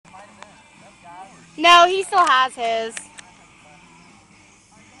No, he still has his.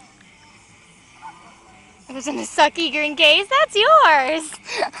 It was in a sucky green case. That's yours.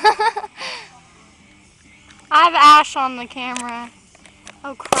 I have Ash on the camera.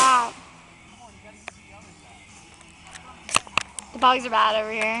 Oh crap. The bugs are bad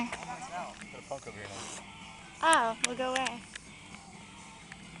over here. Oh, we'll go away.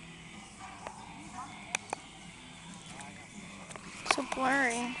 So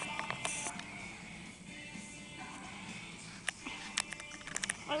blurry.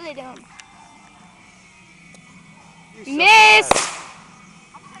 What are they doing? Miss!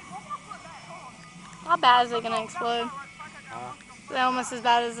 How bad is it gonna explode? Is it almost as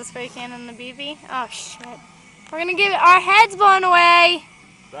bad as the spray can and the BB? Oh shit. We're gonna get our heads blown away!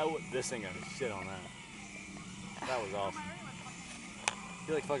 This ain't gonna shit on that. That was awesome.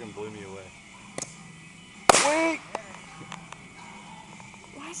 He like fucking blew me away. Wait!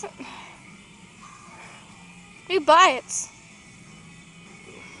 Why is it... Who bites?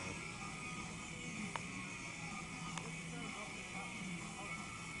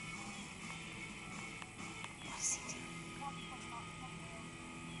 What is he doing?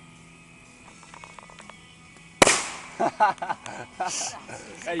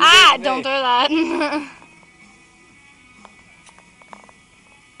 Hey, don't throw that.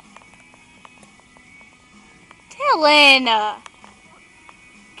 Dylan!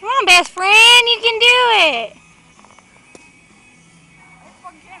 Come on, best friend, you can do it!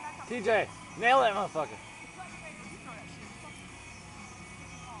 TJ, nail that motherfucker.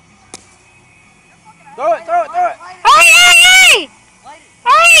 Throw it, throw it, throw it! Hurry, hurry!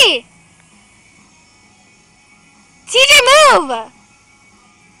 Hurry! TJ, move!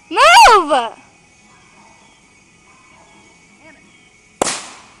 Move!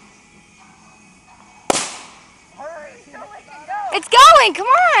 It's going, come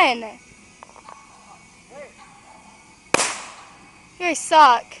on! You guys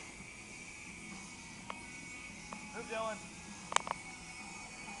suck. Move, Dylan.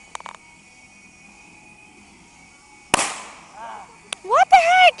 What the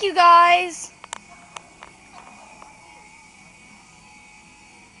heck, you guys?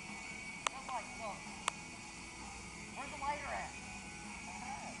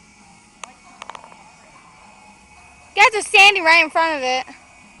 You guys are standing right in front of it.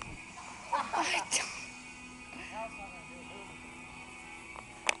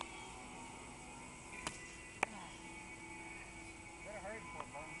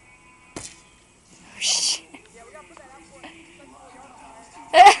 Shit.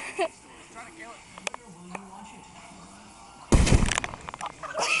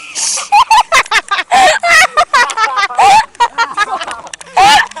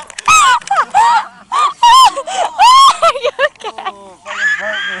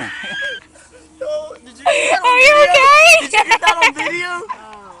 Are you okay? Did you get that on video?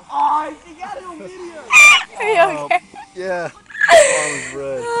 Oh, you got it on video. Are you okay? Yeah. That was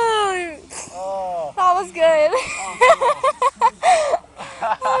red. Oh, that was good.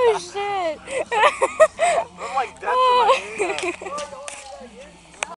 Oh shit. I'm like, that's in my hand.